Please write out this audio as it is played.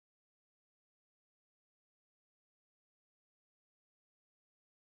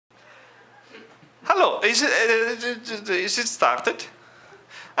Hello, is it started?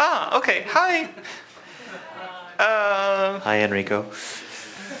 Ah, okay, hi. Hi, Enrico.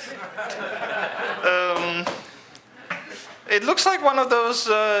 It looks like one of those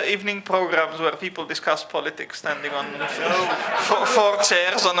evening programs where people discuss politics standing on four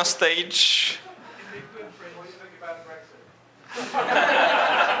chairs on a stage.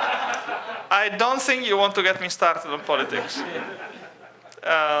 I don't think you want to get me started on politics.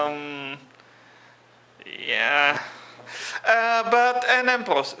 Yeah. But NM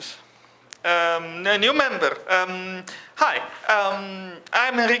process. A new member. Hi,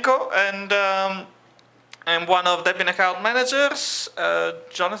 I'm Enrico, and I'm one of Debian Account Managers.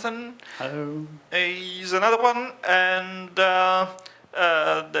 Jonathan is another one, and the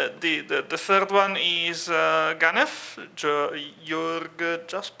third one is Ganef, Jörg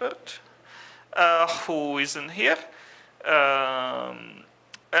Jaspert, who isn't here.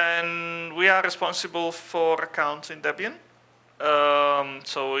 And we are responsible for accounts in Debian.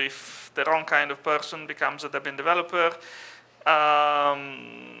 So if the wrong kind of person becomes a Debian developer,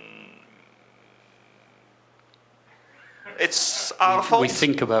 it's our fault. We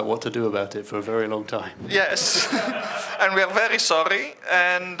think about what to do about it for a very long time. Yes, and we are very sorry.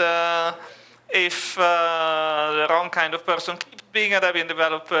 And if the wrong kind of person keeps being a Debian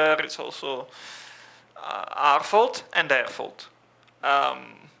developer, it's also our fault and their fault.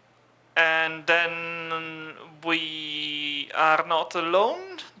 And then we are not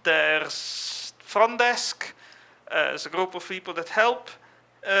alone. There's front desk. There's a group of people that help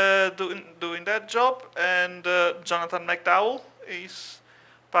doing that job. And Jonathan McDowell is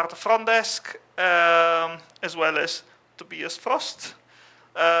part of front desk, as well as Tobias Frost.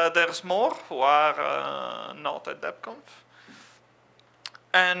 There's more who are not at DebConf.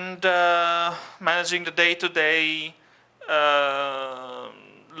 And managing the day-to-day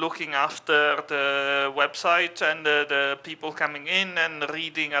looking after the website and the people coming in and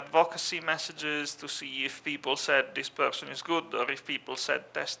reading advocacy messages to see if people said this person is good, or if people said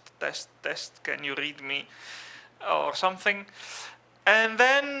test, test, test, can you read me, or something. And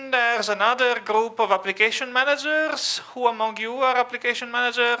then there's another group of application managers. Who among you are application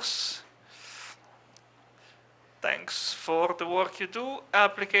managers? Thanks for the work you do.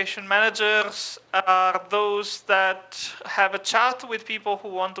 Application managers are those that have a chat with people who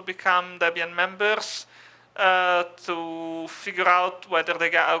want to become Debian members to figure out whether they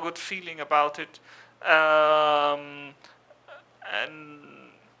get a good feeling about it.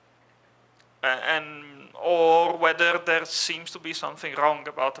 Or whether there seems to be something wrong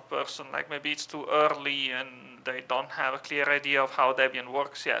about a person, like maybe it's too early and they don't have a clear idea of how Debian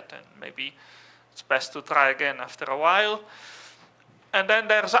works yet, and maybe it's best to try again after a while. And then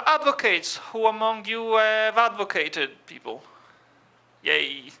there's advocates. Who among you have advocated people?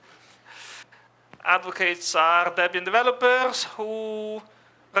 Yay. Advocates are Debian developers who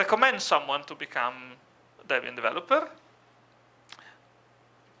recommend someone to become a Debian developer.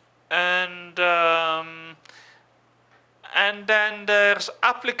 And then there's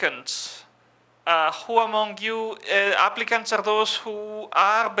applicants. Who among you, applicants are those who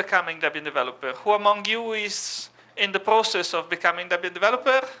are becoming Debian developer. Who among you is in the process of becoming Debian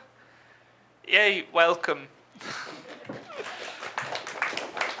developer? Yay, welcome.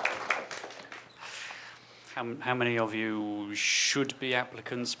 How many of you should be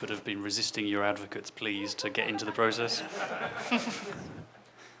applicants but have been resisting your advocates, please, to get into the process?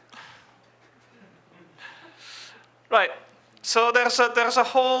 Right, so there's a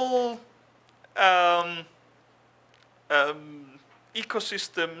whole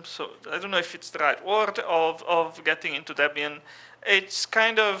ecosystem, so I don't know if it's the right word, of getting into Debian. It's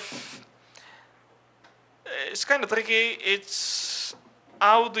kind of tricky. It's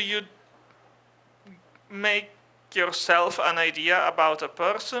how do you make yourself an idea about a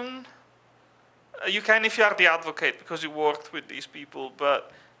person? You can if you are the advocate because you worked with these people,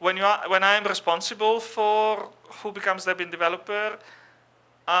 but when I'm responsible for who becomes Debian developer,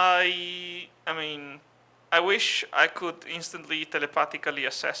 I wish I could instantly telepathically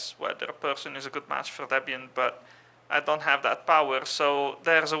assess whether a person is a good match for Debian, but I don't have that power. So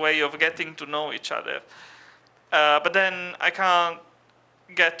there's a way of getting to know each other. But then I can't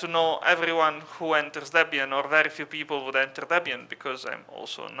get to know everyone who enters Debian, or very few people would enter Debian because I'm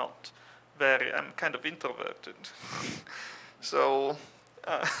also not I'm kind of introverted. So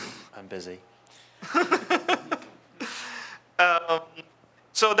I'm busy.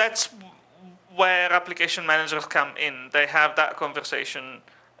 So that's where application managers come in. They have that conversation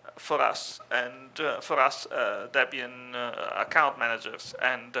for us, and for us Debian account managers,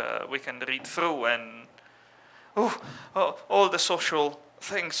 and we can read through and all the social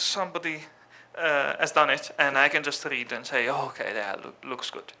things somebody has done it, and I can just read and say, oh, okay, that looks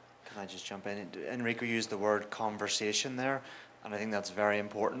good. Can I just jump in? Enrico used the word conversation there, and I think that's very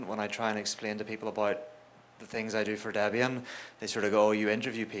important. When I try and explain to people about the things I do for Debian, they sort of go, oh, you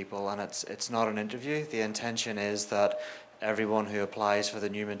interview people, and it's not an interview. The intention is that everyone who applies for the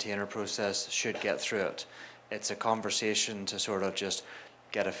new maintainer process should get through it. It's a conversation to sort of just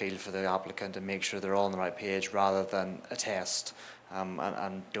get a feel for the applicant and make sure they're all on the right page rather than a test.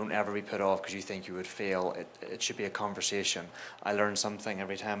 And don't ever be put off because you think you would fail. It should be a conversation. I learn something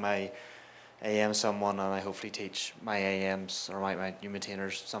every time I AM someone, and I hopefully teach my AMs or my new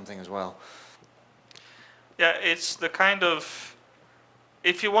maintainers something as well. Yeah, it's the kind of,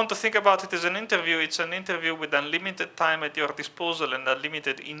 if you want to think about it as an interview, it's an interview with unlimited time at your disposal and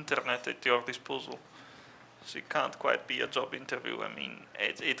unlimited internet at your disposal. So it can't quite be a job interview. I mean,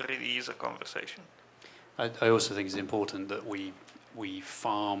 it really is a conversation. I also think it's important that we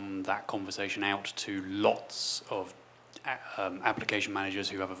farm that conversation out to lots of application managers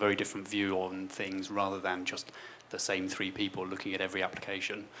who have a very different view on things rather than just the same 3 people looking at every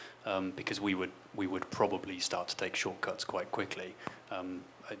application, because we would probably start to take shortcuts quite quickly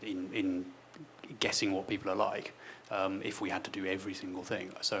in guessing what people are like if we had to do every single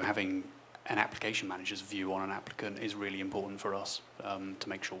thing. So having an application manager's view on an applicant is really important for us to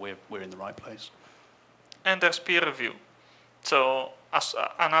make sure we're in the right place. And there's peer review. So as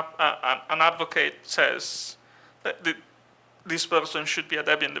an advocate says that this person should be a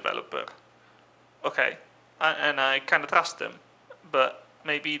Debian developer. Okay, and I kind of trust them, but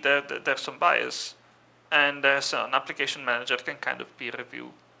maybe there's some bias, and there's an application manager can kind of peer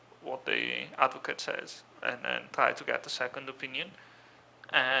review what the advocate says and try to get a second opinion.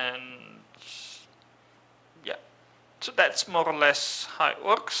 And yeah, so that's more or less how it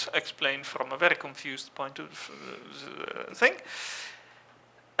works, explained from a very confused point of thing.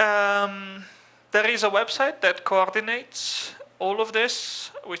 There is a website that coordinates all of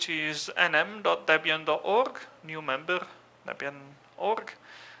this, which is nm.debian.org, new member debian.org,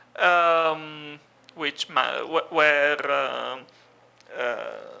 where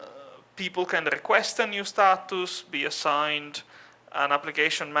people can request a new status, be assigned an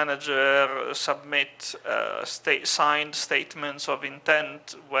application manager, submit signed statements of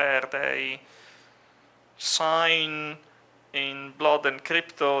intent where they sign in blood and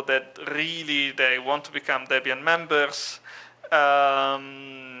crypto that really they want to become Debian members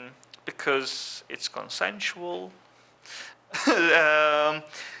because it's consensual.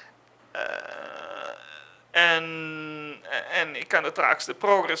 And it kind of tracks the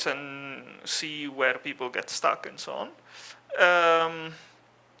progress and see where people get stuck and so on.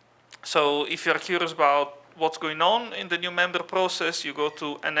 So if you're curious about what's going on in the new member process, you go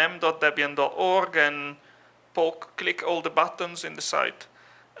to nm.debian.org and click all the buttons in the site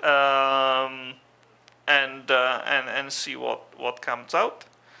and see what comes out.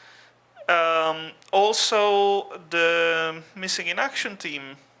 Also, the Missing in Action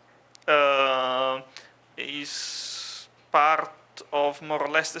team is part of more or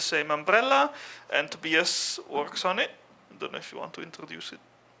less the same umbrella, and Tobias works on it. I don't know if you want to introduce it.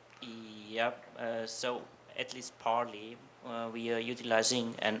 Yep, so at least partly we are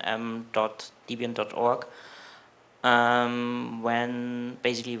utilizing nm.debian.org when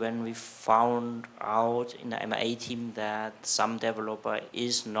we found out in the MA team that some developer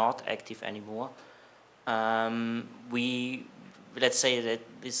is not active anymore. Let's say that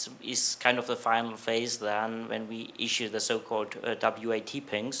this is kind of the final phase then when we issue the so-called WAT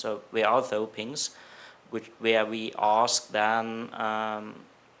pings, so where are those pings, where we ask then I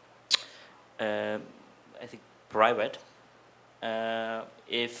think private,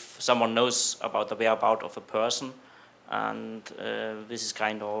 if someone knows about the whereabouts of a person, and this is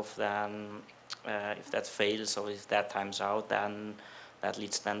kind of then, if that fails or if that times out, then that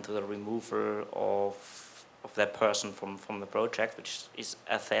leads then to the removal of that person from the project, which is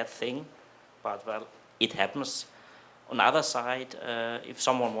a sad thing, but well, it happens. On the other side, if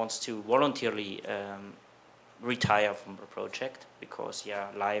someone wants to voluntarily retire from the project because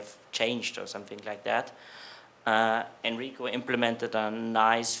life changed or something like that, Enrico implemented a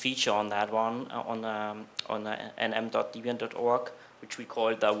nice feature on that one on nm.debian.org, which we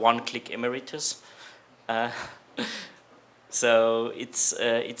call the one-click emeritus. So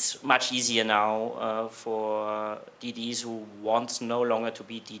it's much easier now for DDs who want no longer to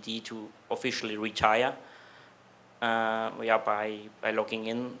be DD to officially retire. By logging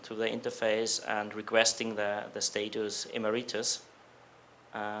in to the interface and requesting the status emeritus.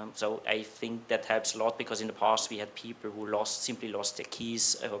 So I think that helps a lot, because in the past we had people who simply lost their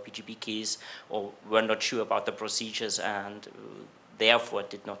keys or PGP keys, or were not sure about the procedures and therefore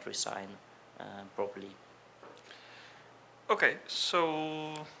did not resign. properly. Okay,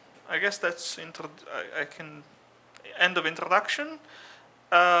 so I guess that's I can end of introduction.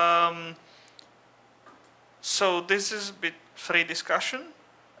 So this is a bit free discussion.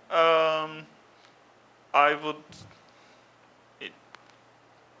 I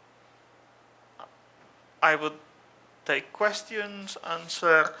would take questions,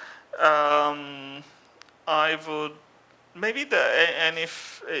 answer. I would maybe and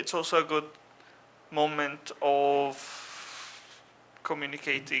if it's also a good moment of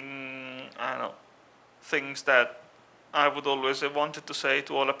communicating, I don't know, things that I would always have wanted to say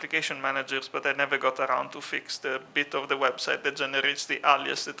to all application managers, but I never got around to fix the bit of the website that generates the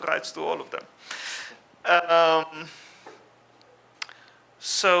alias that writes to all of them.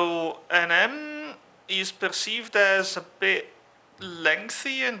 So NM is perceived as a bit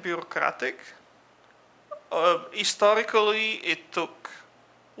lengthy and bureaucratic. Historically, it took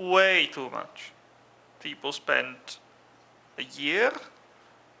way too much. People spent a year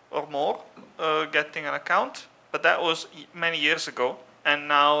or more getting an account, but that was many years ago, and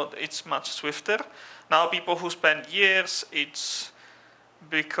now it's much swifter. Now people who spend years, it's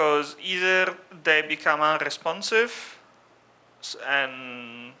because either they become unresponsive,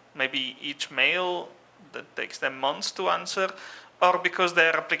 and maybe each mail that takes them months to answer, or because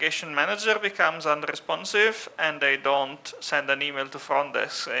their application manager becomes unresponsive and they don't send an email to front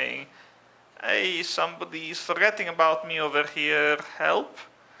desk saying, hey, somebody is forgetting about me over here, help.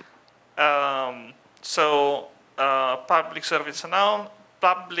 Public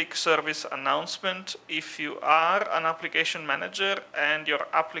service announcement, if you are an application manager and your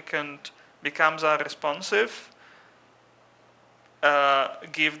applicant becomes unresponsive,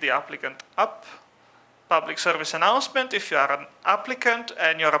 give the applicant up. Public service announcement, if you are an applicant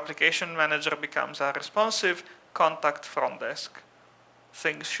and your application manager becomes unresponsive, contact front desk.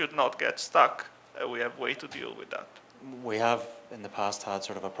 Things should not get stuck. We have a way to deal with that. We have in the past had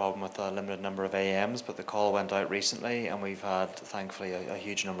sort of a problem with a limited number of AMs, but the call went out recently and we've had, thankfully, a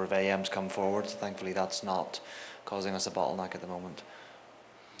huge number of AMs come forward. So thankfully that's not causing us a bottleneck at the moment.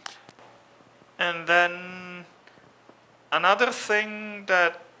 And then another thing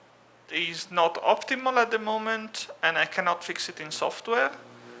that is not optimal at the moment, and I cannot fix it in software,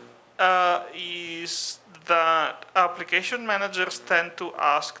 is that application managers tend to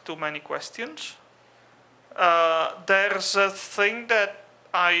ask too many questions. There's a thing that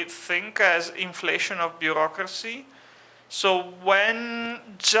I think as inflation of bureaucracy. So when,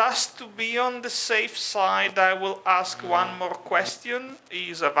 just to be on the safe side, I will ask one more question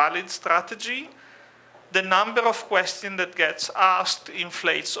is a valid strategy. The number of questions that gets asked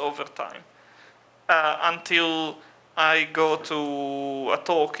inflates over time until I go to a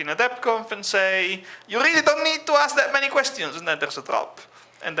talk in a DebConf and say, you really don't need to ask that many questions, and then there's a drop.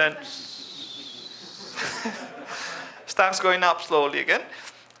 And then starts going up slowly again.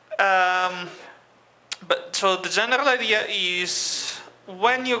 But so the general idea is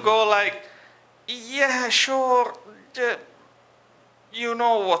when you go like, yeah, sure, you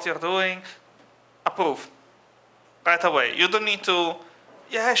know what you're doing, approve right away. You don't need to,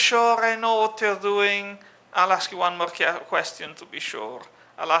 yeah, sure, I know what you're doing. I'll ask you one more question to be sure.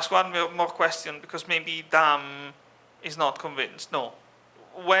 I'll ask one more question because maybe Dan is not convinced. No.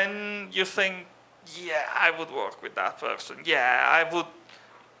 When you think, yeah, I would work with that person. Yeah, I would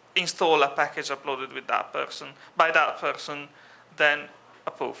install a package uploaded with that person, by that person, then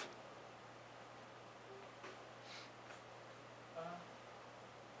approve.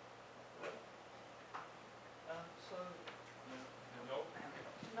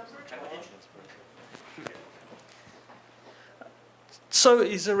 So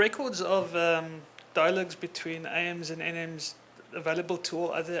is the records of dialogues between AMs and NMs available to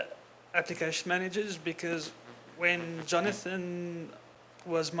all other application managers? Because when Jonathan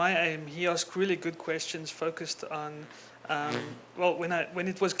was my AM, he asked really good questions focused on, well, when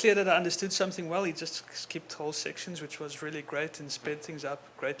it was clear that I understood something well, he just skipped whole sections, which was really great and sped things up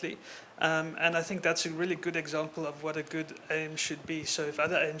greatly. And I think that's a really good example of what a good AM should be. So if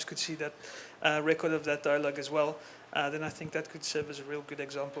other AMs could see that record of that dialogue as well, then I think that could serve as a real good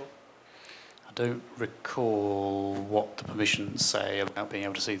example. I don't recall what the permissions say about being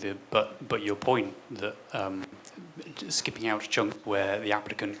able to see but your point that skipping out chunks where the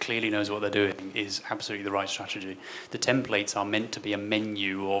applicant clearly knows what they're doing is absolutely the right strategy. The templates are meant to be a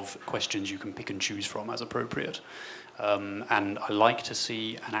menu of questions you can pick and choose from as appropriate. And I like to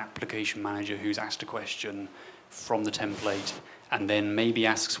see an application manager who's asked a question from the template and then maybe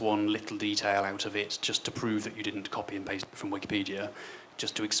asks one little detail out of it just to prove that you didn't copy and paste it from Wikipedia,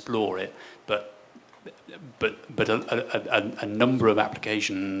 just to explore it. But But a number of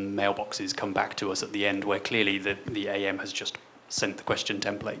application mailboxes come back to us at the end where clearly the AM has just sent the question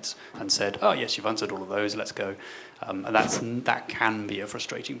templates and said, oh yes, you've answered all of those, let's go. And that can be a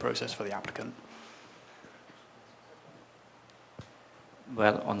frustrating process for the applicant.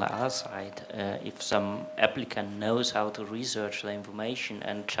 Well, on the other side, if some applicant knows how to research the information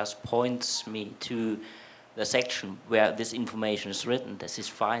and just points me to the section where this information is written, this is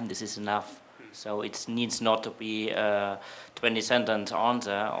fine, this is enough. So it needs not to be a 20-sentence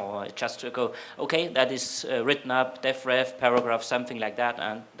answer, or just to go, okay, that is written up, def ref, paragraph, something like that,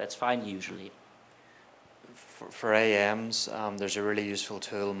 and that's fine usually. For AMs, there's a really useful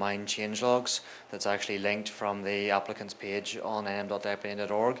tool, Mind Changelogs, that's actually linked from the applicant's page on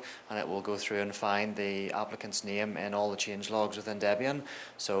am.debian.org, and it will go through and find the applicant's name in all the changelogs within Debian.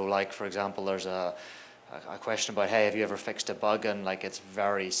 So, like for example, there's a question about, hey, have you ever fixed a bug? And like, it's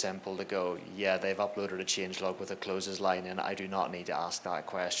very simple to go, yeah, they've uploaded a changelog with a closes line in. I do not need to ask that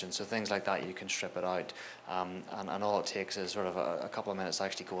question. So things like that, you can strip it out. And all it takes is sort of a couple of minutes to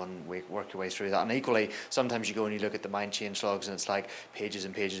actually go and work your way through that. And equally, sometimes you go and you look at the Mind changelogs and it's like pages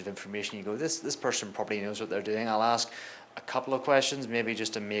and pages of information. You go, this person probably knows what they're doing. I'll ask a couple of questions, maybe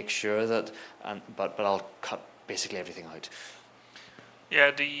just to make sure that, but I'll cut basically everything out.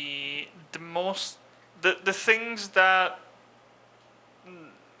 Yeah, the things that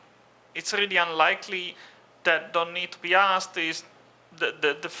it's really unlikely that don't need to be asked is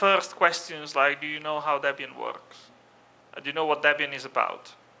the first questions, like, do you know how Debian works? Do you know what Debian is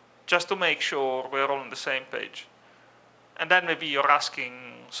about? Just to make sure we're all on the same page. And then maybe you're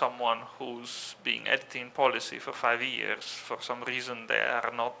asking someone who's been editing policy for 5 years, for some reason they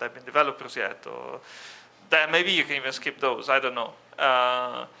are not Debian developers yet, or then maybe you can even skip those, I don't know.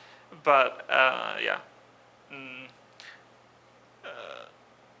 Yeah.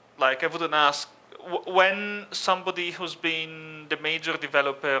 Like I wouldn't ask, when somebody who's been the major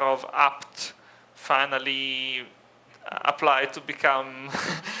developer of apt finally applied to become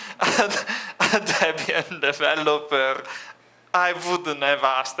a Debian developer, I wouldn't have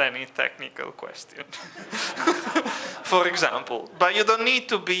asked any technical question, for example. But you don't need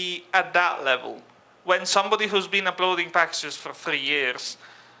to be at that level. When somebody who's been uploading packages for 3 years,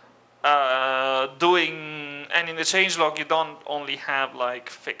 and in the changelog you don't only have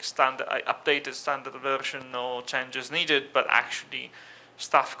like fixed standard, updated standard version, no changes needed, but actually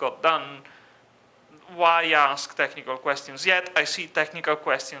stuff got done. Why ask technical questions? Yet I see technical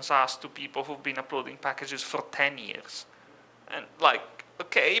questions asked to people who've been uploading packages for 10 years. And like,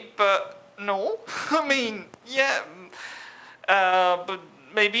 okay, but no, I mean, yeah, but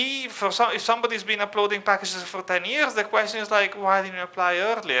maybe if somebody's been uploading packages for 10 years, the question is like, why didn't you apply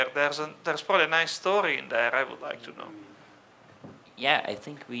earlier? There's probably a nice story in there I would like to know. Yeah, I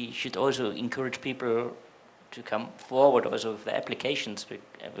think we should also encourage people to come forward also with the applications,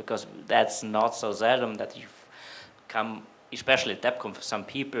 because that's not so seldom that you've come, especially at DebConf, some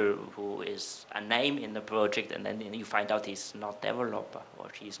people who is a name in the project and then you find out he's not developer or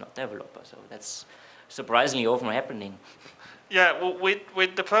she's not developer. So that's surprisingly often happening. Yeah, well,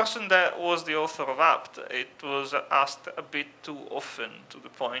 with the person that was the author of apt, it was asked a bit too often to the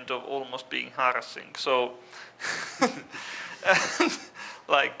point of almost being harassing. So,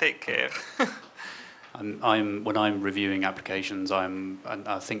 like, take care. When I'm reviewing applications, and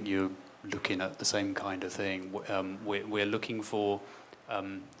I think you're looking at the same kind of thing. We're looking for,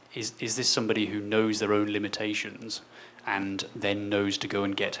 is this somebody who knows their own limitations and then knows to go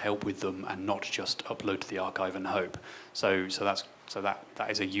and get help with them and not just upload to the archive and hope. So that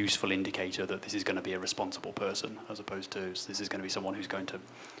is a useful indicator that this is going to be a responsible person, as opposed to this is going to be someone who's going to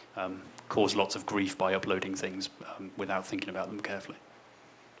cause lots of grief by uploading things without thinking about them carefully.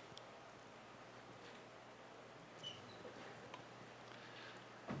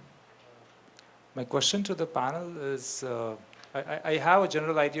 My question to the panel is, I have a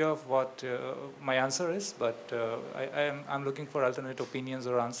general idea of what my answer is, but I'm looking for alternate opinions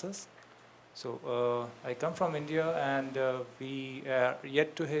or answers. So I come from India, and we are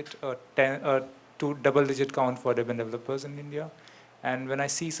yet to hit a 2 double-digit count for Debian developers in India. And when I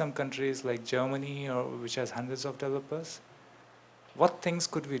see some countries like Germany, which has hundreds of developers, what things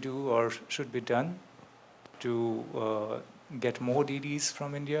could we do or should be done to get more DDs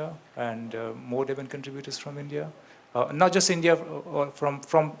from India and more Debian contributors from India? Not just India, or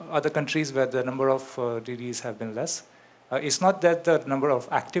from other countries where the number of DDs have been less. It's not that the number of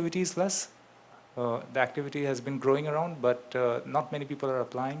activities less. The activity has been growing around, but not many people are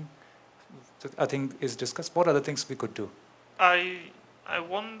applying. I think is discussed. What other things we could do? I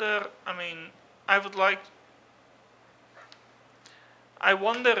wonder, I mean, I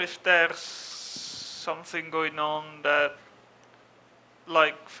wonder if there's something going on that,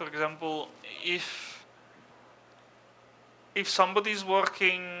 like, for example, if somebody's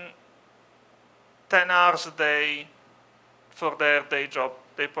working 10 hours a day for their day job,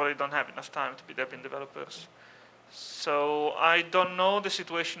 they probably don't have enough time to be Debian developers. So I don't know the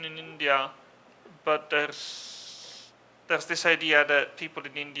situation in India, but there's this idea that people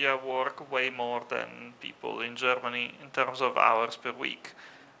in India work way more than people in Germany in terms of hours per week.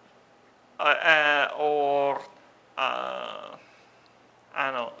 I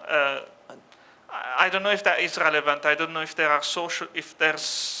don't know. I don't know if that is relevant. I don't know if there are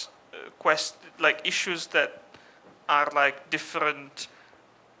there's like issues that are like different,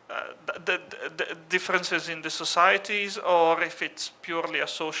 the differences in the societies, or if it's purely a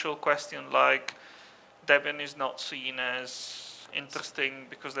social question, like Debian is not seen as interesting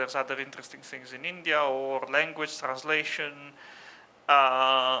because there's other interesting things in India, or language translation.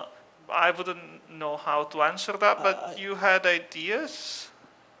 I wouldn't know how to answer that, but you had ideas?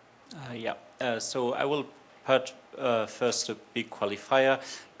 Yeah, so I will put first a big qualifier.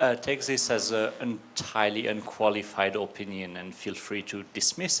 Take this as an entirely unqualified opinion and feel free to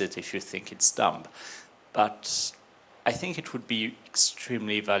dismiss it if you think it's dumb. But I think it would be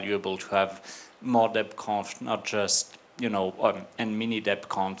extremely valuable to have more DebConf, not just, and mini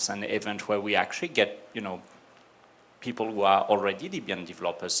DebConfs, an event where we actually get, people who are already Debian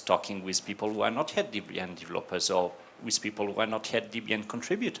developers talking with people who are not yet Debian developers, or with people who are not yet Debian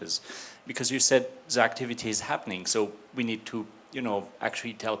contributors. Because you said the activity is happening, so we need to,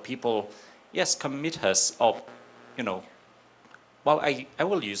 actually tell people, yes, commit us, or, well, I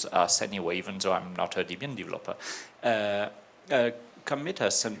will use us anyway, even though I'm not a Debian developer. Commit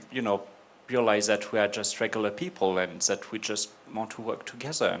us and, realize that we are just regular people and that we just want to work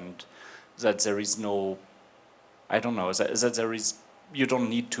together, and that there is no, I don't know, that there is, you don't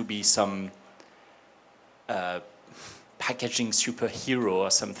need to be some packaging superhero or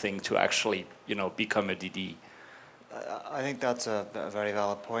something to actually, become a DD. I think that's a very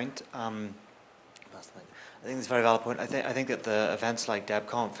valid point. I think it's a very valid point. I think that the events like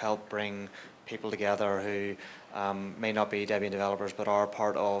DebConf help bring people together who may not be Debian developers but are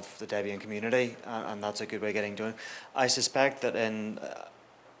part of the Debian community, and that's a good way of getting done. I suspect that and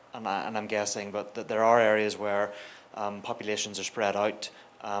I'm guessing, but that there are areas where populations are spread out.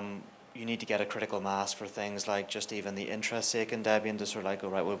 You need to get a critical mass for things like just even the interest sake in Debian to sort of like, all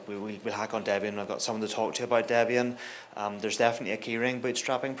right, we'll hack on Debian. I've got someone to talk to about Debian. There's definitely a keyring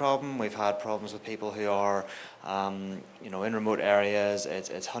bootstrapping problem. We've had problems with people who are, in remote areas.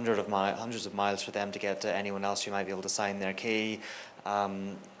 It's hundreds of miles for them to get to anyone else who might be able to sign their key.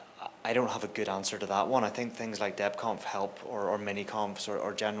 I don't have a good answer to that one. I think things like DebConf help, or mini-confs,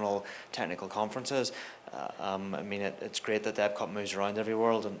 or general technical conferences. I mean, it's great that DebConf moves around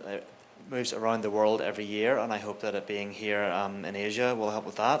the world every year, and I hope that it being here in Asia will help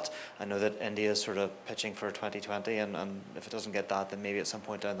with that. I know that India is sort of pitching for 2020, and if it doesn't get that, then maybe at some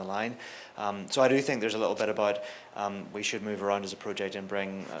point down the line. So I do think there's a little bit about we should move around as a project and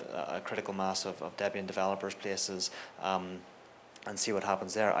bring a critical mass of Debian developers places, and see what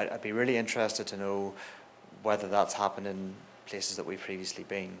happens there. I'd be really interested to know whether that's happened in places that we've previously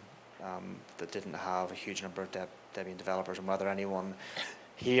been that didn't have a huge number of Debian developers, and whether anyone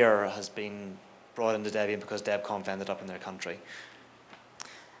here has been brought into Debian because DebConf ended up in their country.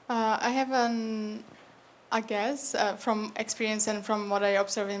 I have I guess, from experience and from what I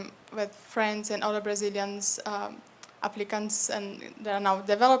observe with friends and other Brazilians, applicants, and there are now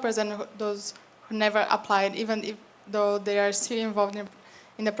developers and those who never applied, even though they are still involved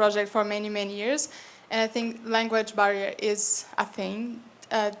in the project for many, many years. And I think language barrier is a thing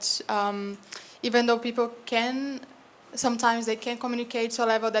that even though people sometimes they can communicate to a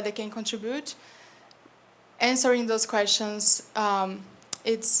level that they can contribute, answering those questions,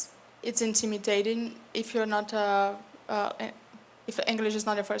 it's intimidating if you're not if English is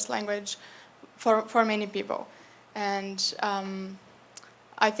not a first language for many people. And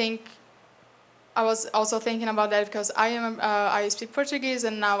I think I was also thinking about that because I speak Portuguese,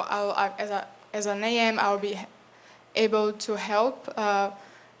 and now as an AM I'll be able to help to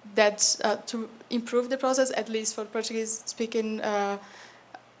improve the process, at least for Portuguese speaking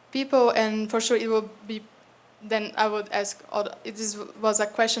people, and for sure it will be. Then I would ask. This was a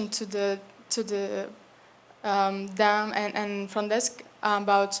question to the DAM and front desk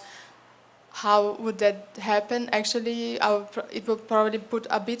about how would that happen. Actually, it will probably put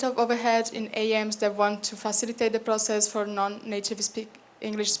a bit of overhead in AMs that want to facilitate the process for non-native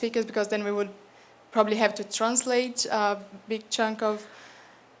English speakers, because then we would probably have to translate a big chunk of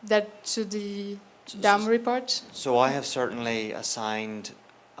that to the DAM report. So I have certainly assigned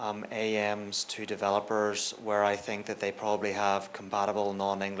AMs to developers where I think that they probably have compatible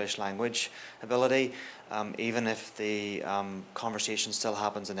non-English language ability. Even if the conversation still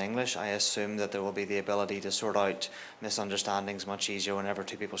happens in English, I assume that there will be the ability to sort out misunderstandings much easier whenever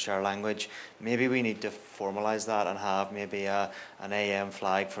two people share language. Maybe we need to formalize that and have maybe an AM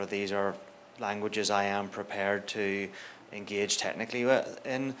flag for these are languages I am prepared to engage technically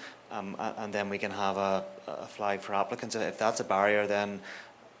in, and then we can have a flag for applicants. If that's a barrier, then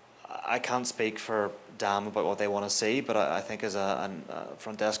I can't speak for DAM about what they want to see, but I think as a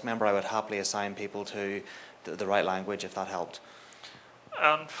front desk member, I would happily assign people to the right language if that helped.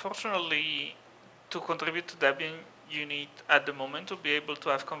 Unfortunately, to contribute to Debian, you need at the moment to be able to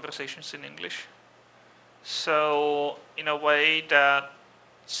have conversations in English. So in a way, that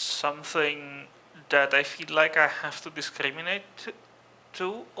something that I feel like I have to discriminate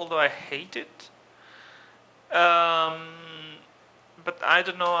to, although I hate it. But I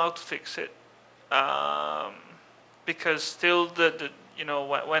don't know how to fix it, because still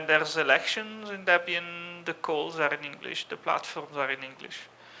when there's elections in Debian, the calls are in English, the platforms are in English.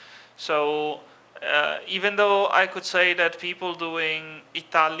 So even though I could say that people doing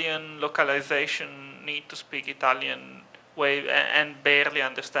Italian localization need to speak Italian way and barely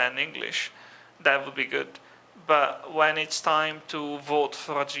understand English, that would be good. But when it's time to vote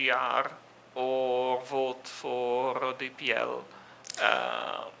for a GR or vote for a DPL,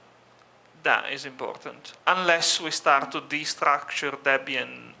 that is important. Unless we start to destructure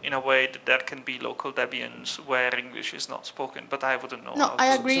Debian in a way that there can be local Debians where English is not spoken, but I wouldn't know. No,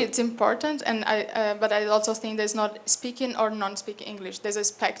 I agree, it's important, and but I also think there's not speaking or non-speaking English. There's a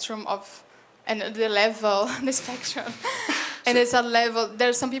spectrum of, and the level, the spectrum. And there's a level,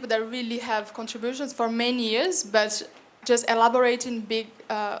 there's some people that really have contributions for many years, but just elaborating big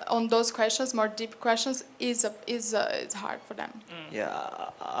on those questions, more deep questions, is hard for them. Yeah,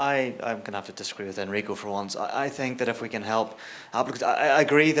 I'm going to have to disagree with Enrico for once. I think that if we can help applicants, I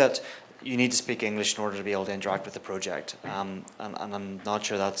agree that you need to speak English in order to be able to interact with the project, and I'm not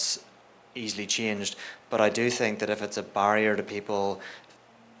sure that's easily changed, but I do think that if it's a barrier to people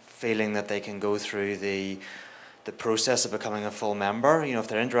feeling that they can go through the process of becoming a full member, if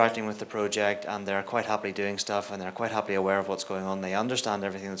they're interacting with the project and they're quite happily doing stuff and they're quite happily aware of what's going on, they understand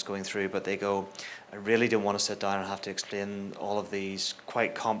everything that's going through, but they go, I really don't want to sit down and have to explain all of these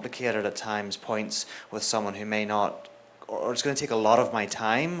quite complicated at times points with someone who may not, or it's going to take a lot of my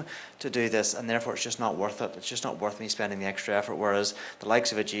time to do this, and therefore it's just not worth it. It's just not worth me spending the extra effort, whereas the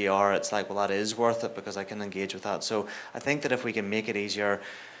likes of a GR, it's like, well, that is worth it because I can engage with that. So I think that if we can make it easier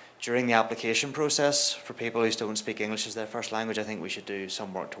during the application process for people who don't speak English as their first language, I think we should do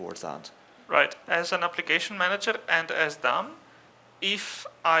some work towards that. Right. As an application manager and as DAM, if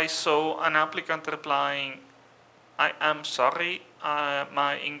I saw an applicant replying, I am sorry,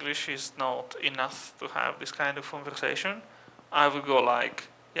 my English is not enough to have this kind of conversation, I would go like,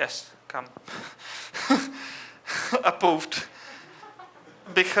 yes, come. Approved.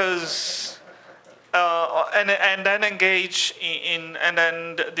 Because and then engage and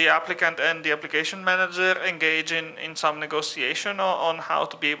then the applicant and the application manager engage in some negotiation on how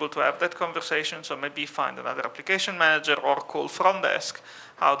to be able to have that conversation. So maybe find another application manager or call front desk.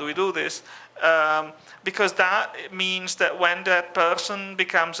 How do we do this? Because that means that when that person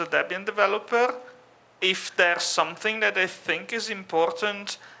becomes a Debian developer, if there's something that they think is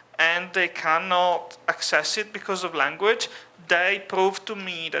important and they cannot access it because of language, they prove to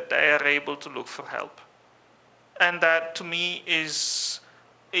me that they are able to look for help. And that to me is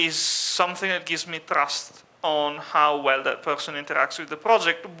something that gives me trust on how well that person interacts with the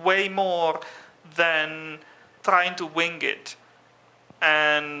project, way more than trying to wing it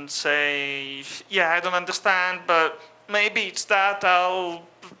and say, yeah, I don't understand, but maybe it's that, I'll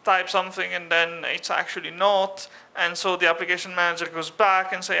type something and then it's actually not. And so the application manager goes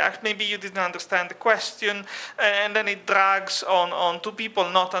back and say, maybe you didn't understand the question, and then it drags on two people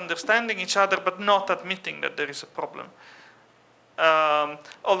not understanding each other but not admitting that there is a problem.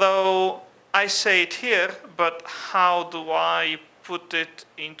 Although I say it here, but how do I put it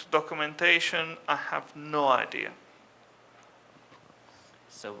into documentation? I have no idea.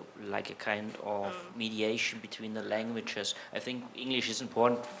 So like a kind of mediation between the languages. I think English is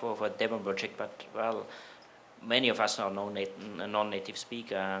important for a Debian project, but well, many of us are a non-native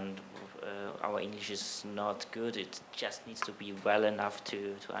speaker, and our English is not good. It just needs to be well enough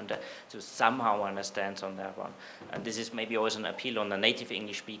to somehow understand on that one. And this is maybe always an appeal on the native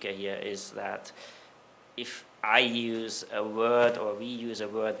English speaker here, is that if I use a word or we use a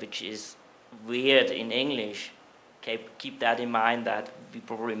word which is weird in English, keep that in mind, that we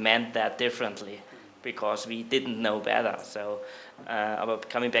probably meant that differently. because we didn't know better. So about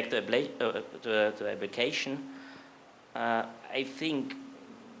coming back to the application, I think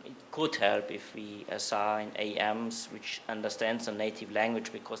it could help if we assign AMs which understands the native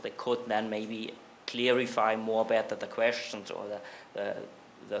language, because they could then maybe clarify more better the questions or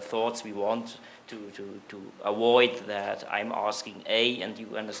the thoughts we want to avoid that I'm asking A and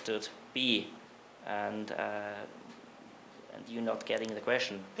you understood B, and you're not getting the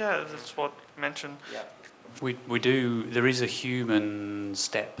question. Yeah, that's what I mentioned. Yeah. We do, there is a human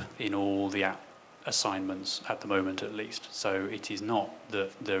step in all the assignments at the moment at least. So it is not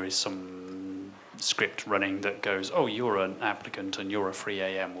that there is some script running that goes, oh, you're an applicant and you're a free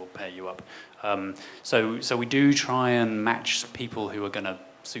AM, we'll pay you up. So we do try and match people who are going to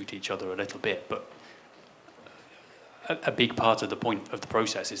suit each other a little bit, but a big part of the point of the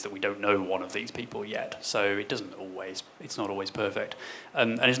process is that we don't know one of these people yet, so it's not always perfect.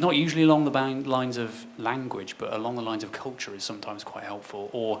 And it's not usually along the lines of language, but along the lines of culture is sometimes quite helpful,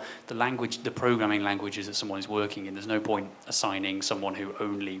 or the programming languages that someone is working in. There's no point assigning someone who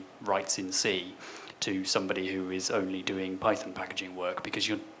only writes in C to somebody who is only doing Python packaging work, because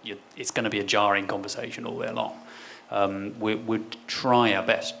it's going to be a jarring conversation all day long. We'd try our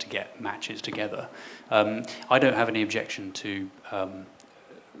best to get matches together. I don't have any objection to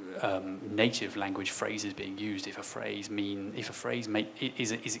native language phrases being used if a phrase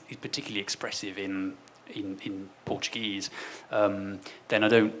is particularly expressive in Portuguese. Then I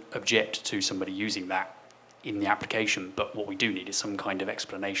don't object to somebody using that in the application. But what we do need is some kind of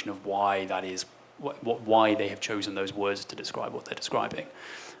explanation of why that is, why they have chosen those words to describe what they're describing.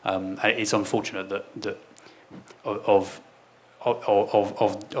 It's unfortunate that of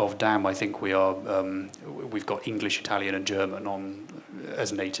DAM, I think we've got English, Italian, and German on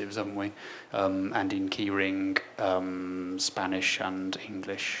as natives, haven't we? And in Keyring, Spanish and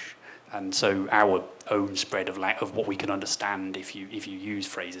English, and so our own spread of what we can understand if you use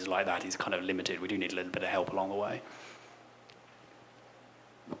phrases like that is kind of limited. We do need a little bit of help along the way.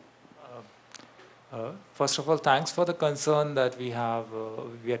 First of all, thanks for the concern that we are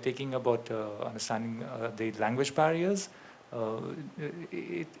taking about understanding the language barriers.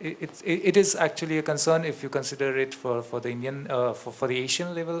 It is actually a concern if you consider it for the Indian, for the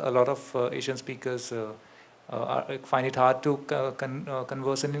Asian level. A lot of Asian speakers find it hard to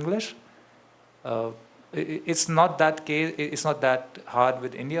converse in English. It's not that case. It's not that hard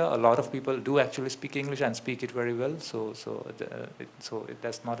with India. A lot of people do actually speak English and speak it very well. So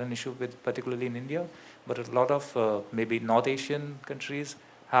that's not an issue particularly in India. But a lot of maybe North Asian countries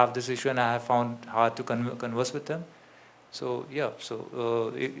have this issue, and I have found hard to converse with them. So yeah.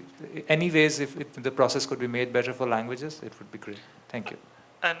 So anyways, if the process could be made better for languages, it would be great. Thank you.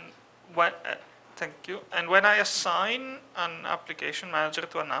 And thank you. And when I assign an application manager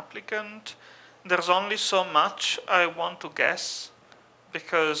to an applicant, there's only so much I want to guess,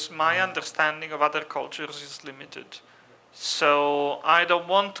 because my understanding of other cultures is limited. So I don't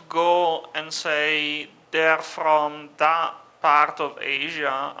want to go and say they're from that part of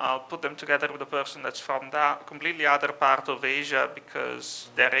Asia. I'll put them together with a person that's from that completely other part of Asia because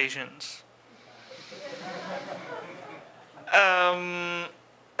they're Asians.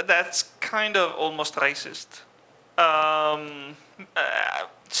 That's kind of almost racist.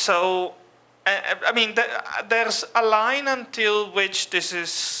 So I mean, there's a line until which this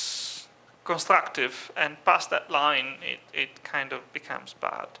is constructive, and past that line, it kind of becomes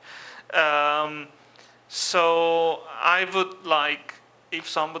bad. So I would like, if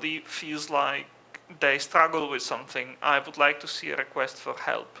somebody feels like they struggle with something, I would like to see a request for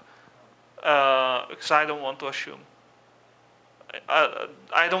help, because I don't want to assume.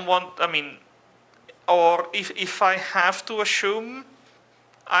 I don't want, I mean, or if I have to assume,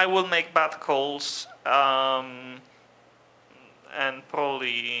 I will make bad calls, and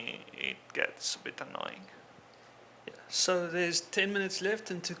probably it gets a bit annoying. Yeah. So there's 10 minutes left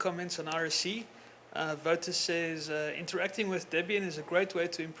and 2 comments on RSC. Voter says, interacting with Debian is a great way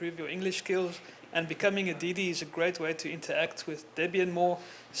to improve your English skills, and becoming a DD is a great way to interact with Debian more.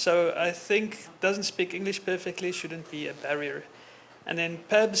 So I think doesn't speak English perfectly shouldn't be a barrier. And then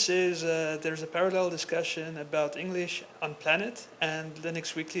Peb says there's a parallel discussion about English on Planet and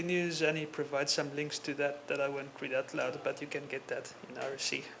Linux Weekly News, and he provides some links to that I won't read out loud, but you can get that in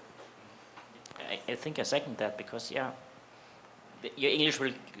RSC. I think I second that, because yeah, your English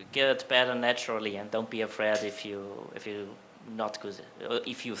will get better naturally, and don't be afraid if you're not good, or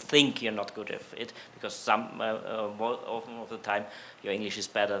if you think you're not good at it, because more often of the time your English is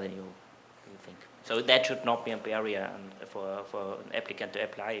better than you think. So that should not be a barrier for an applicant to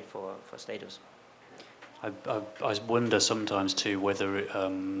apply for status. I wonder sometimes too whether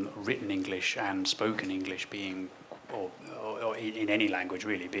written English and spoken English being, or in any language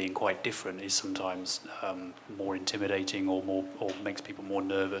really, being quite different is sometimes more intimidating or makes people more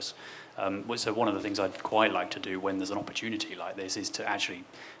nervous. So one of the things I'd quite like to do when there's an opportunity like this is to actually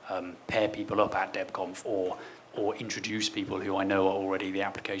pair people up at DebConf or introduce people who I know are already the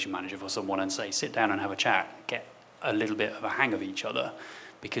application manager for someone and say, sit down and have a chat, get a little bit of a hang of each other,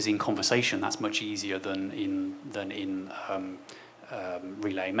 because in conversation that's much easier than in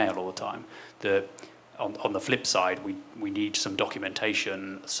relay mail all the time. On the flip side, we need some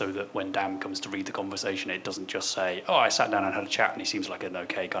documentation so that when Dan comes to read the conversation, it doesn't just say, oh, I sat down and had a chat and he seems like an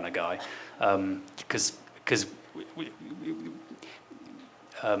okay kind of guy. Because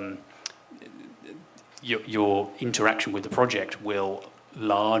your interaction with the project will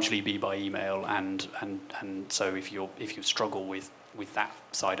largely be by email, and so if you struggle with that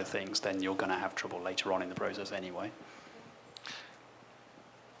side of things, then you're going to have trouble later on in the process anyway.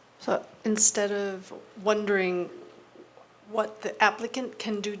 So instead of wondering what the applicant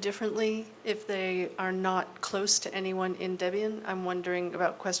can do differently if they are not close to anyone in Debian, I'm wondering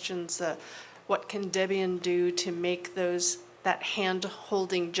about questions, what can Debian do to make that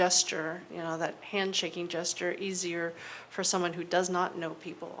hand-holding gesture, that handshaking gesture easier for someone who does not know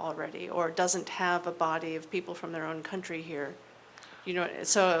people already or doesn't have a body of people from their own country here?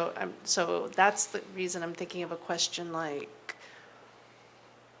 So that's the reason I'm thinking of a question like,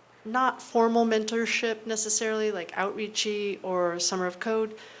 not formal mentorship necessarily, like outreachy or summer of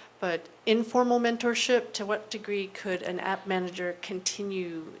code, but informal mentorship. To what degree could an app manager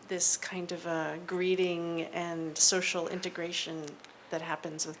continue this kind of greeting and social integration that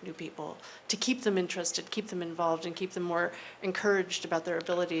happens with new people to keep them interested, keep them involved, and keep them more encouraged about their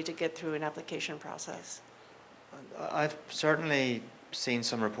ability to get through an application process? I've certainly seen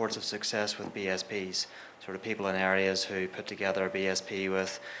some reports of success with BSPs, sort of people in areas who put together a BSP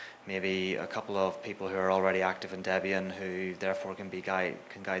with maybe a couple of people who are already active in Debian, who therefore can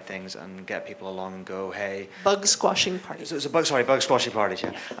guide things and get people along and go, hey. Bug squashing parties. So it's bug squashing parties,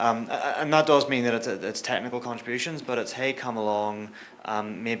 yeah. And that does mean that it's technical contributions, but it's, hey, come along,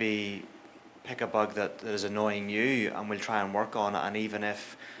 maybe pick a bug that is annoying you, and we'll try and work on it. And even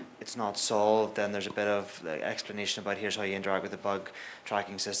if it's not solved, then there's a bit of explanation about here's how you interact with the bug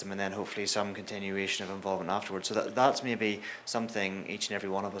tracking system, and then hopefully some continuation of involvement afterwards. So that's maybe something each and every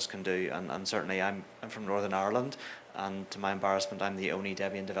one of us can do. And certainly I'm from Northern Ireland, and to my embarrassment, I'm the only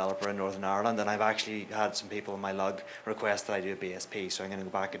Debian developer in Northern Ireland, and I've actually had some people in my log request that I do a BSP, so I'm going to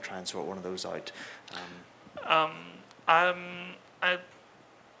go back and try and sort one of those out.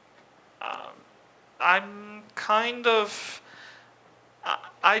 I'm kind of,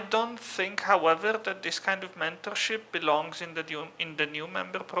 I don't think, however, that this kind of mentorship belongs in the new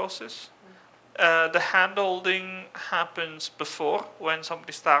member process. The hand-holding happens before, when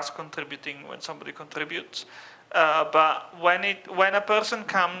somebody starts contributing, when somebody contributes. But when a person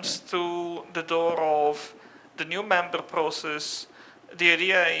comes to the door of the new member process, the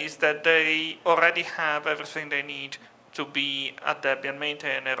idea is that they already have everything they need to be a Debian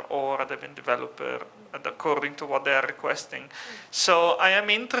maintainer or a Debian developer, according to what they are requesting. So I am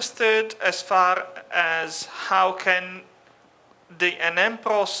interested as far as how can the NM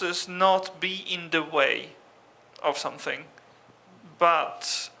process not be in the way of something,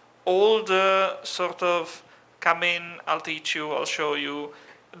 but all the sort of come in, I'll teach you, I'll show you,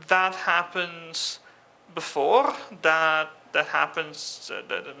 that happens before, that happens,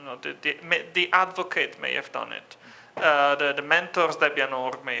 the advocate may have done it. The mentors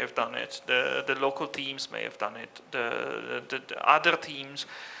Debian.org may have done it. The local teams may have done it. The other teams.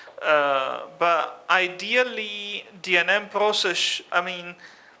 But ideally, the NM process,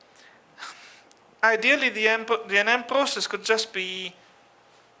 ideally the NM process could just be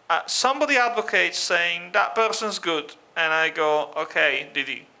somebody advocates saying that person's good, and I go, okay, did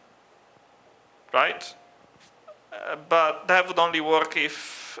he? Right? But that would only work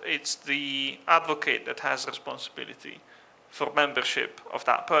if it's the advocate that has responsibility for membership of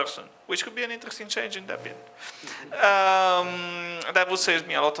that person, which could be an interesting change in Debian. That would save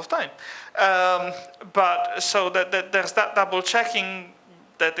me a lot of time. But so that there's that double checking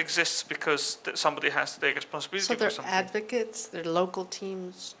that exists because somebody has to take responsibility for something. So they're advocates, they're local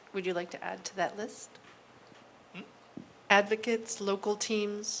teams. Would you like to add to that list? Advocates, local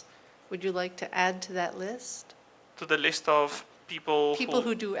teams. Would you like to add to that list? To the list of people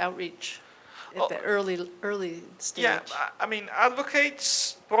who do outreach at the early stage. Yeah,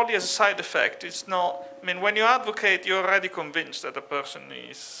 advocates probably as a side effect. It's not. When you advocate, you're already convinced that the person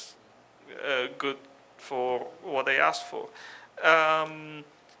is good for what they asked for.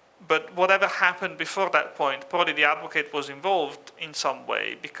 But whatever happened before that point, probably the advocate was involved in some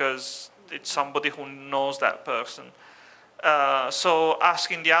way because it's somebody who knows that person. So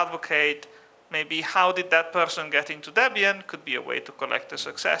asking the advocate, maybe how did that person get into Debian could be a way to collect a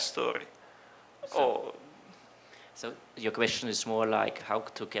success story. So your question is more like how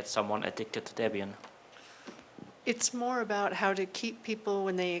to get someone addicted to Debian? It's more about how to keep people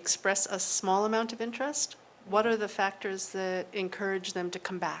when they express a small amount of interest. What are the factors that encourage them to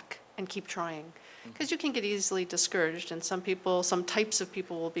come back and keep trying? Because you can get easily discouraged, and some people, some types of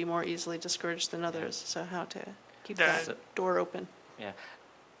people will be more easily discouraged than others. So how to keep that door open? Yeah.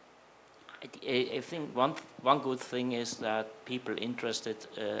 I think one good thing is that people interested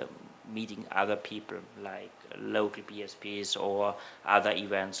meeting other people, like local BSPs or other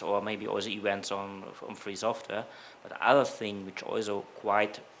events, or maybe also events on free software. But the other thing which also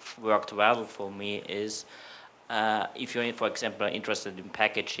quite worked well for me is if you're, for example, interested in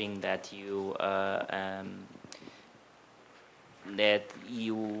packaging, that you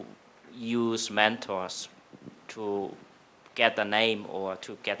use mentors to get a name or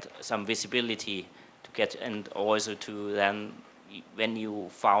to get some visibility, to get, and also to then, when you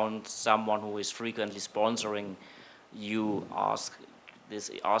found someone who is frequently sponsoring, you ask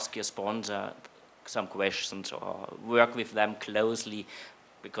your sponsor some questions or work with them closely,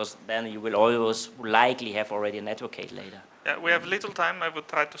 because then you will always likely have already an advocate later. Yeah, we have little time. I would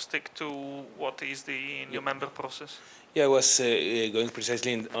try to stick to what is the new member process. Yeah, I was going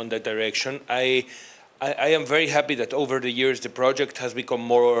precisely on that direction. I am very happy that over the years the project has become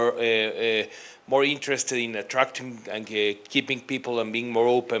more interested in attracting and keeping people and being more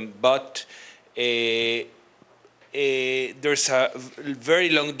open, but there's a very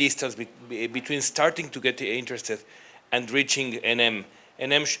long distance between starting to get interested and reaching NM.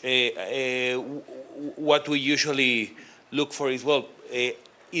 What we usually look for is, well,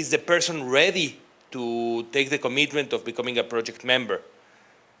 is the person ready to take the commitment of becoming a project member?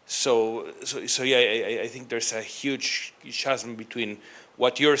 So yeah, I think there's a huge chasm between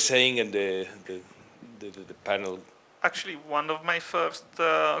what you're saying and the panel. Actually, one of my first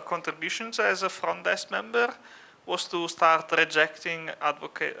contributions as a front desk member was to start rejecting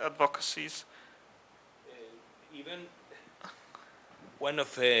advocacies. Even one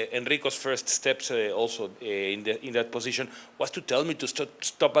of Enrico's first steps also in that position was to tell me to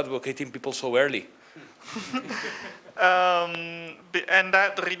stop advocating people so early. And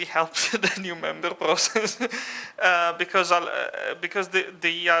that really helps the new member process because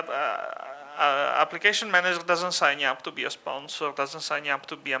the application manager doesn't sign you up to be a sponsor, doesn't sign you up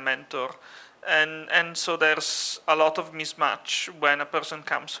to be a mentor, and so there's a lot of mismatch when a person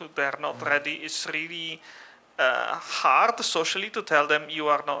comes who they're not ready. It's really hard socially to tell them you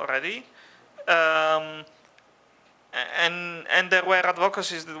are not ready, and there were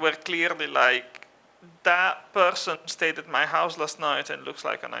advocacies that were clearly like, that person stayed at my house last night and looks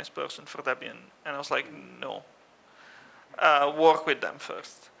like a nice person for Debian. And I was like, no, work with them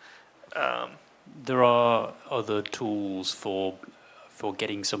first. There are other tools for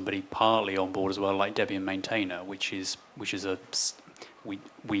getting somebody partly on board as well, like Debian Maintainer, which is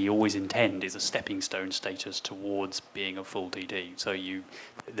we always intend is a stepping stone status towards being a full DD. So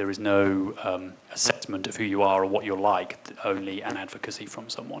there is no assessment of who you are or what you're like, only an advocacy from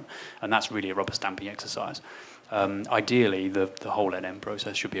someone. And that's really a rubber stamping exercise. Ideally, the whole NM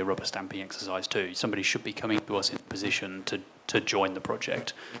process should be a rubber stamping exercise too. Somebody should be coming to us in a position to join the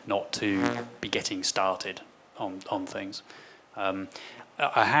project, not to be getting started on things.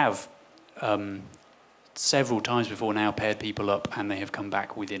 I have several times before now paired people up, and they have come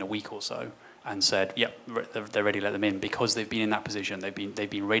back within a week or so and said, "Yep, they're ready to let them in," because they've been in that position. They've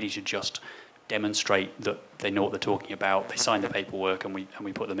been ready to just demonstrate that they know what they're talking about. They sign the paperwork, and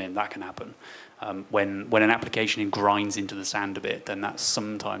we put them in. That can happen. When an application grinds into the sand a bit, then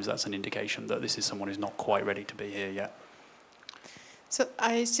sometimes that's an indication that this is someone who's not quite ready to be here yet. So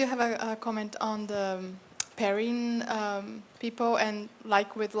I still have a comment on the pairing people, and I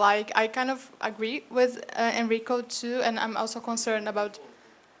kind of agree with Enrico too, and I'm also concerned about.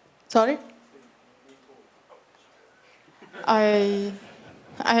 Sorry. I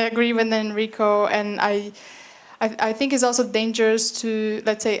agree with Enrico, and I think it's also dangerous to,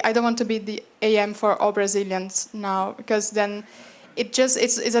 let's say, I don't want to be the AM for all Brazilians now, because then it's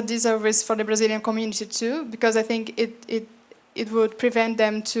a disservice for the Brazilian community too, because I think it would prevent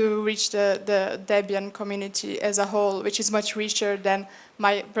them to reach the Debian community as a whole, which is much richer than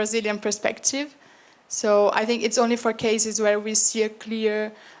my Brazilian perspective. So I think it's only for cases where we see a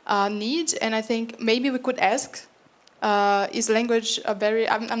clear need, and I think maybe we could ask, is language a barrier?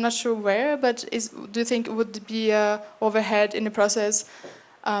 I'm not sure where, but do you think it would be overhead in the process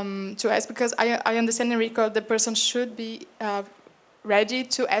to ask, because I understand, Enrico, the person should be ready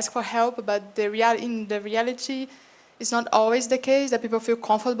to ask for help, but in the reality, it's not always the case that people feel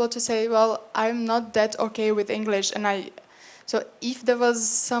comfortable to say, well, I'm not that okay with English, and so if there was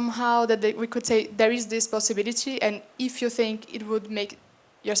somehow that we could say there is this possibility, and if you think it would make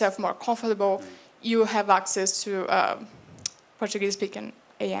yourself more comfortable, you have access to Portuguese-speaking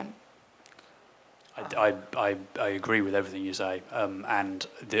AM. I agree with everything you say, and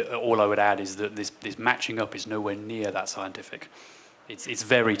all I would add is that this matching up is nowhere near that scientific. It's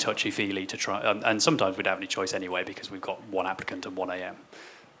very touchy-feely to try, and sometimes we don't have any choice anyway because we've got one applicant and one AM.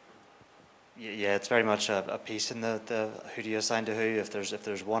 Yeah, it's very much a piece in the who do you assign to who. If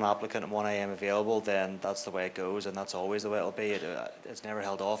there's one applicant and one AM available, then that's the way it goes, and that's always the way it'll be. It's never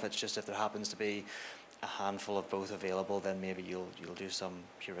held off. It's just if there happens to be a handful of both available, then maybe you'll do some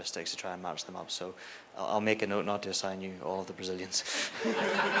heuristics to try and match them up. So I'll make a note not to assign you all of the Brazilians. Not that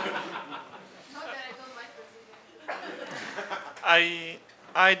I don't like Brazilians.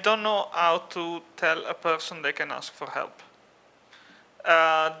 I don't know how to tell a person they can ask for help.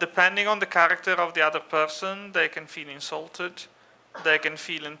 Depending on the character of the other person, they can feel insulted, they can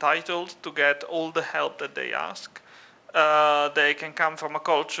feel entitled to get all the help that they ask. They can come from a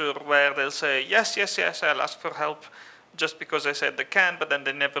culture where they'll say, yes, I'll ask for help just because I said they can, but then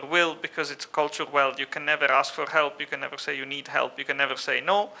they never will because it's a culture where you can never ask for help, you can never say you need help, you can never say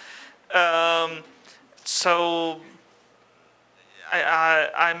no. So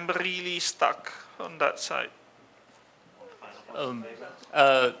I'm really stuck on that side.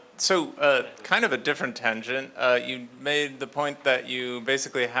 Kind of a different tangent. You made the point that you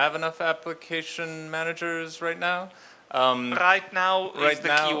basically have enough application managers right now. Right now is the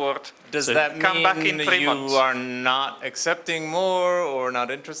keyword. Does that come back in mean 3 you months. are not accepting more or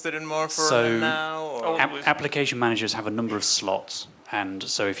not interested in more for now? Or? Application managers have a number of slots. And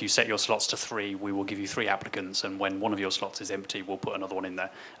so if you set your slots to 3, we will give you 3 applicants, and when one of your slots is empty, we'll put another one in there.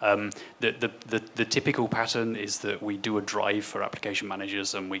 The typical pattern is that we do a drive for application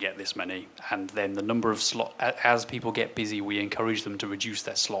managers, and we get this many. And then the number of slots, as people get busy, we encourage them to reduce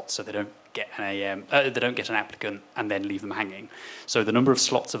their slots so they don't get an AM, they don't get an applicant and then leave them hanging. So the number of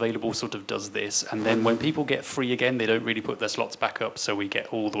slots available sort of does this, and then when people get free again, they don't really put their slots back up, so we get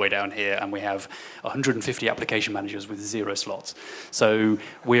all the way down here, and we have 150 application managers with 0 slots. So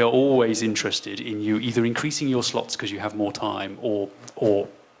we are always interested in you either increasing your slots because you have more time, or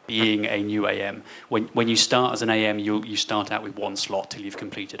being a new AM. When you start as an AM, you start out with 1 slot till you've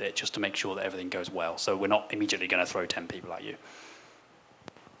completed it, just to make sure that everything goes well. So we're not immediately going to throw 10 people at you.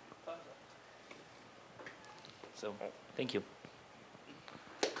 So, thank you.